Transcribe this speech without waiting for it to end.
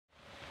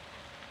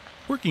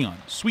Working on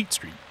Sweet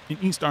Street in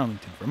East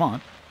Arlington,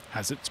 Vermont,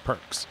 has its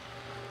perks.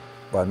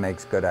 What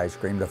makes good ice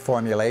cream? The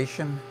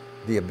formulation,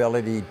 the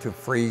ability to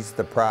freeze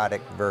the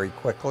product very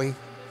quickly.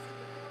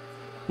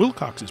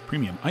 Wilcox's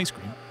premium ice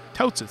cream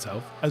touts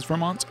itself as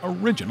Vermont's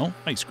original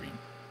ice cream.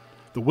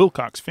 The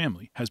Wilcox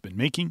family has been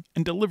making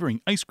and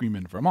delivering ice cream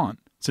in Vermont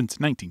since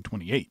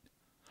 1928.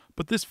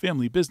 But this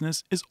family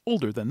business is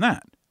older than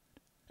that,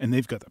 and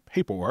they've got the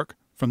paperwork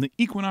from the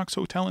Equinox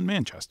Hotel in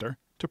Manchester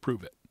to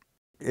prove it.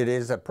 It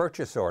is a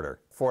purchase order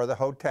for the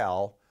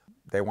hotel.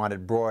 They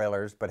wanted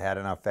broilers but had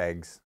enough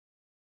eggs.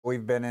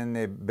 We've been in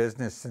the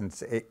business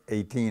since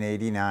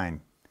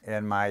 1889,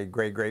 and my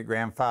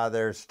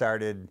great-great-grandfather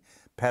started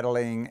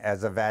peddling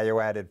as a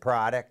value-added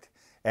product,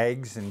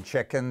 eggs and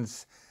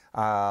chickens,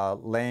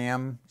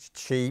 lamb,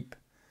 sheep,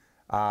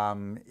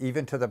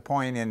 even to the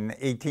point in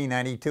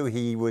 1892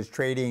 he was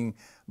trading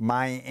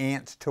my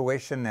aunt's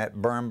tuition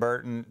at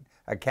Burton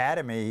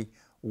Academy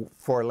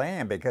for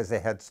lamb because they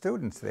had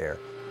students there.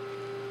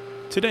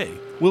 Today,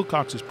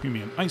 Wilcox's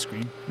premium ice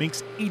cream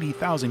makes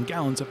 80,000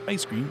 gallons of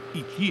ice cream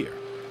each year.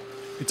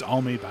 It's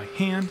all made by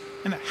hand,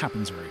 and it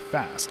happens very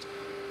fast.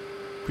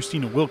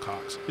 Christina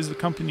Wilcox is the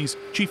company's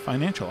chief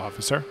financial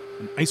officer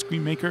and ice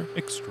cream maker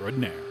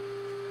extraordinaire.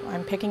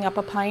 I'm picking up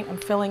a pint, I'm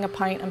filling a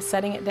pint, I'm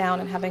setting it down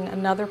and having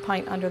another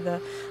pint under the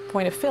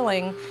point of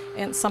filling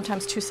in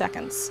sometimes 2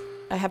 seconds.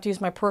 I have to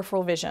use my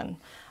peripheral vision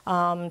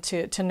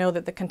to know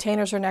that the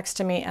containers are next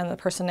to me and the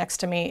person next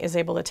to me is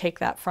able to take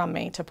that from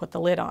me to put the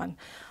lid on.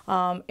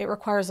 It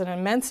requires an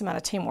immense amount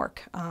of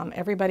teamwork.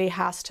 Everybody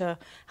has to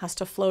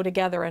flow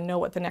together and know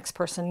what the next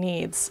person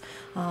needs.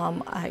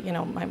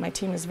 My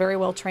team is very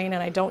well trained,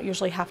 and I don't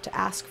usually have to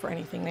ask for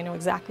anything. They know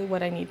exactly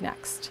what I need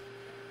next.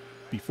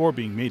 Before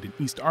being made in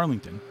East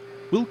Arlington,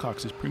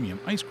 Wilcox's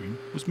premium ice cream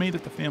was made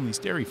at the family's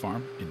dairy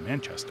farm in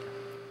Manchester.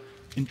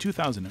 In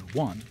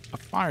 2001, a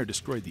fire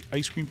destroyed the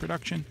ice cream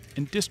production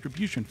and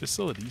distribution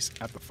facilities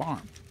at the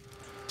farm.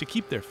 To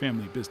keep their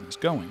family business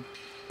going,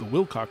 the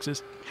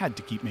Wilcoxes had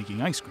to keep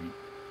making ice cream,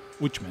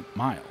 which meant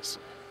miles.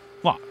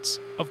 Lots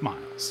of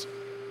miles.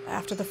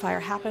 After the fire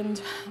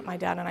happened, my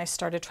dad and I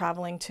started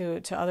traveling to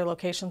other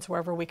locations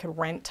wherever we could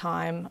rent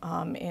time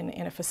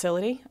in a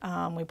facility.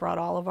 We brought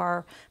all of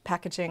our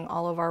packaging,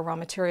 all of our raw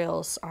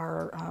materials.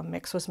 Our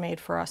mix was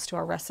made for us to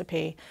our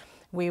recipe.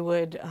 We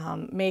would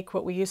make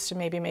what we used to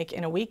maybe make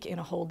in a week in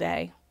a whole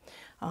day.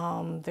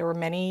 There were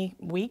many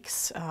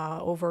weeks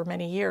over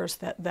many years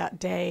that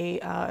day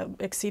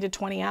exceeded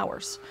 20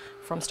 hours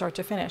from start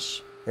to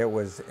finish. It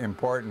was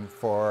important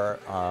for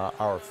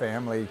our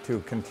family to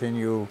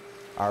continue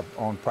our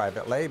own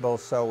private label,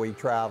 so we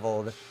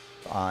traveled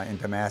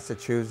into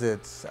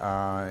Massachusetts,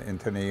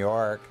 into New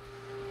York,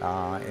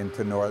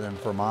 into northern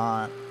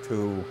Vermont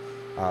to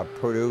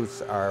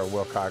produce our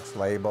Wilcox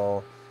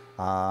label.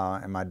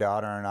 And my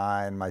daughter and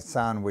I and my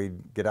son,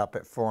 we'd get up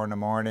at 4 in the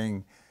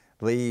morning,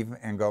 leave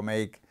and go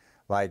make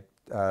like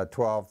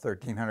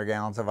 1,300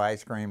 gallons of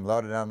ice cream,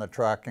 load it on the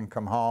truck and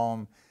come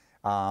home,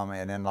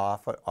 and then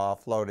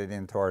offload it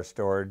into our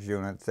storage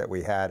units that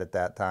we had at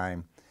that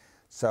time.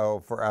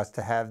 So for us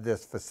to have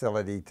this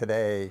facility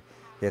today,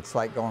 it's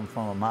like going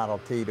from a Model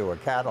T to a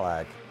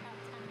Cadillac.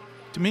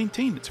 To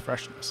maintain its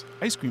freshness,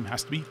 ice cream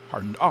has to be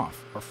hardened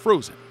off or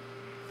frozen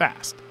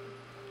fast.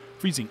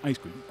 Freezing ice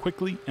cream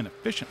quickly and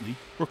efficiently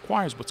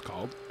requires what's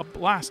called a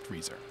blast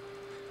freezer.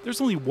 There's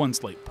only one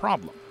slight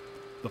problem.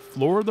 The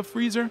floor of the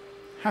freezer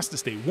has to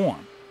stay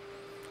warm,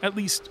 at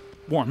least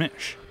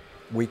warmish.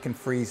 We can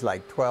freeze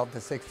like 1,200 to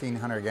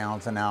 1,600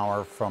 gallons an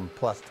hour from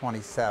plus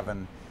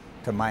 27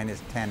 to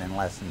minus 10 in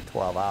less than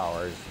 12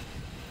 hours.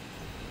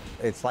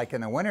 It's like in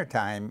the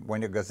wintertime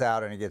when it goes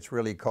out and it gets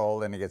really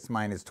cold and it gets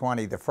minus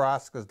 20, the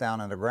frost goes down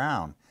on the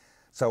ground.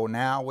 So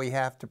now we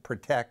have to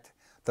protect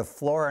the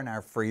floor in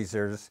our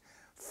freezers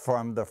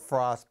from the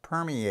frost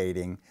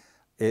permeating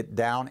it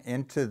down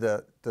into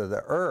the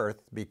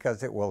earth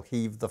because it will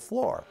heave the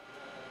floor.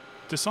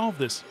 To solve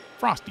this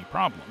frosty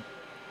problem,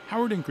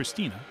 Howard and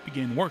Christina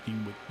began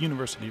working with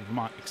University of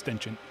Vermont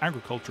Extension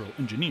agricultural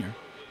engineer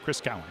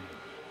Chris Callahan.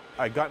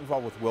 I got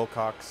involved with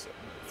Wilcox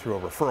through a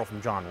referral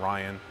from John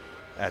Ryan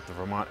at the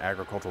Vermont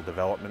Agricultural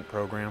Development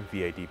Program,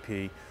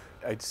 VADP.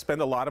 I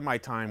spend a lot of my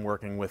time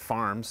working with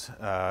farms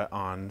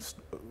on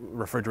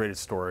refrigerated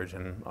storage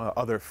and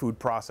other food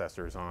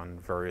processors on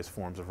various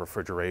forms of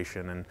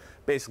refrigeration and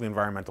basically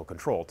environmental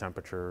control,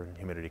 temperature and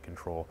humidity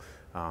control.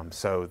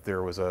 So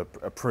there was a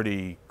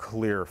pretty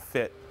clear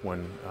fit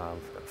when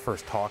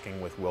first talking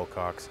with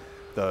Wilcox,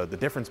 the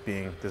difference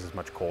being this is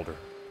much colder.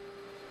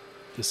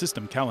 The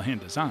system Callahan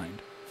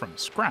designed from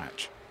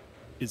scratch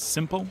is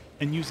simple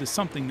and uses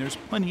something there's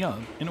plenty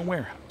of in a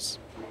warehouse: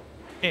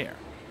 air.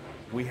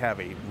 We have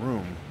a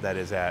room that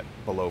is at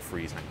below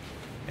freezing,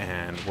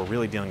 and we're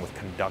really dealing with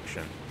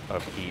conduction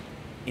of heat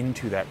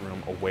into that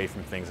room away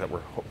from things that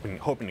we're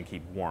hoping to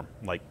keep warm,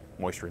 like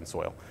moisture in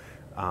soil.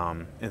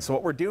 And so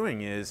what we're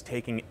doing is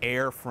taking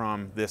air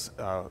from this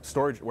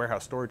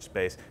warehouse storage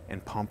space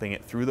and pumping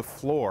it through the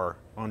floor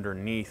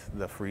underneath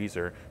the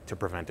freezer to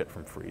prevent it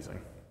from freezing.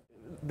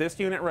 This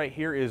unit right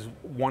here is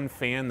one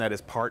fan that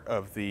is part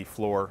of the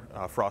floor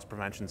frost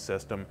prevention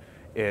system.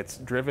 It's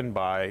driven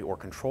by or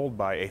controlled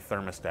by a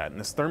thermostat, and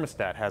this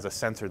thermostat has a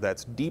sensor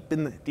that's deep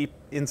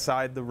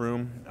inside the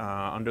room,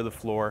 under the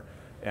floor,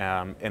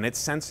 and it's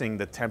sensing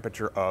the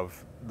temperature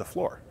of the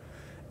floor.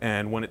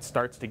 And when it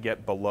starts to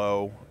get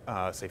below,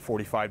 say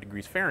 45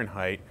 degrees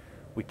Fahrenheit,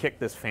 we kick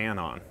this fan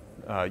on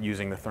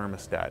using the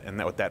thermostat. And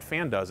what that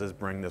fan does is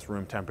bring this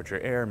room temperature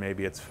air,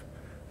 maybe it's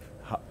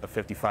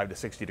 55 to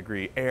 60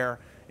 degree air,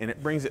 and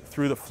it brings it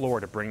through the floor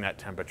to bring that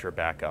temperature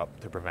back up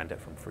to prevent it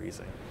from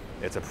freezing.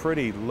 It's a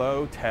pretty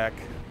low-tech,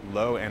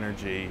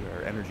 low-energy,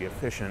 or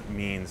energy-efficient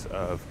means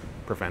of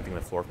preventing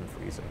the floor from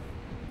freezing.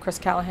 Chris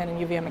Callahan and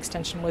UVM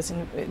Extension was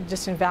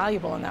just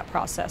invaluable in that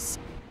process.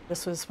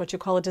 This was what you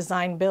call a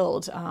design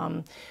build.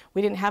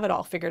 We didn't have it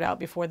all figured out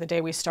before the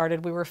day we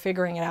started. We were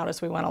figuring it out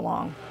as we went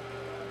along.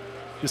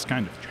 This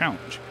kind of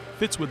challenge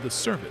fits with the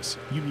service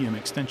UVM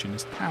Extension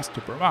is tasked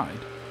to provide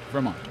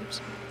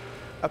Vermonters.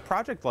 A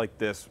project like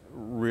this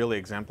really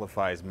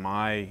exemplifies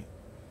my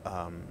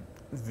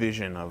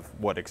vision of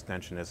what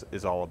Extension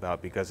is all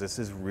about, because this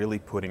is really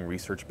putting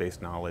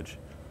research-based knowledge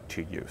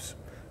to use.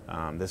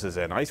 This is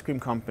an ice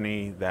cream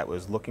company that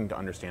was looking to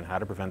understand how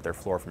to prevent their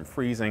floor from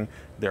freezing.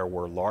 There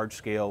were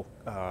large-scale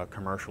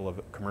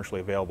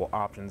commercially available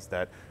options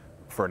that,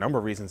 for a number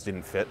of reasons,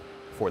 didn't fit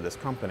for this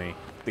company.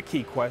 The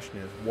key question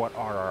is, what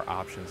are our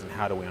options and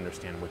how do we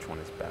understand which one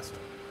is best?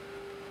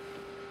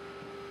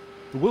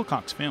 The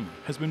Wilcox family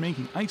has been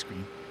making ice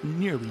cream for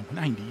nearly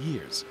 90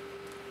 years,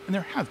 and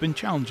there have been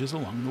challenges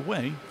along the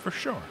way, for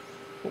sure.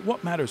 But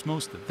what matters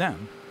most to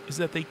them is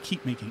that they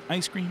keep making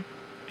ice cream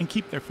and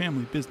keep their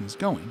family business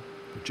going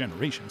for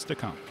generations to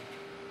come.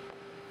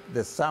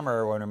 This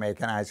summer when we were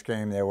making ice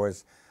cream, there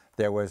was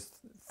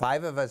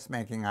 5 of us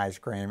making ice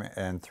cream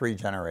and 3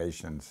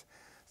 generations.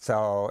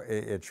 So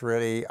it's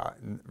really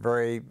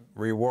very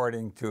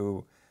rewarding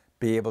to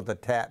be able to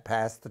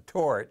pass the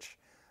torch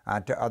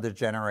to other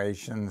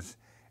generations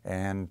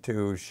and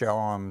to show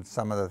them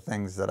some of the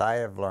things that I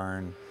have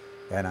learned,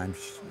 and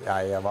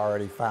I have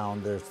already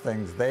found there's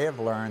things they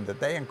have learned that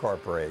they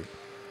incorporate.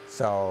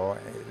 So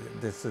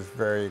this is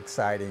very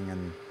exciting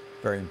and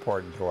very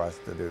important to us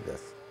to do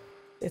this.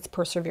 It's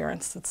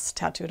perseverance. It's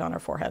tattooed on our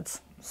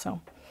foreheads.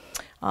 So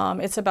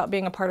it's about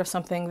being a part of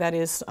something that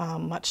is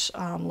much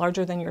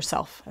larger than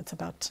yourself. It's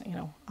about,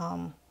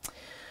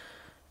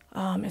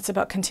 it's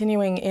about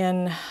continuing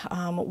in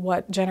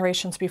what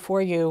generations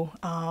before you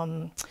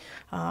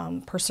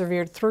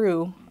persevered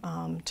through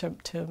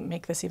to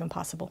make this even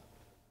possible.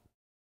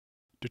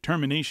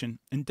 Determination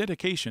and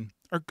dedication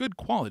are good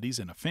qualities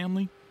in a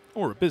family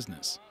or a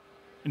business.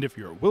 And if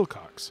you're a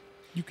Wilcox,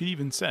 you could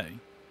even say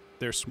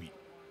they're sweet.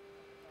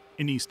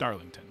 In East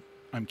Arlington,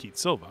 I'm Keith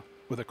Silva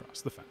with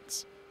Across the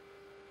Fence.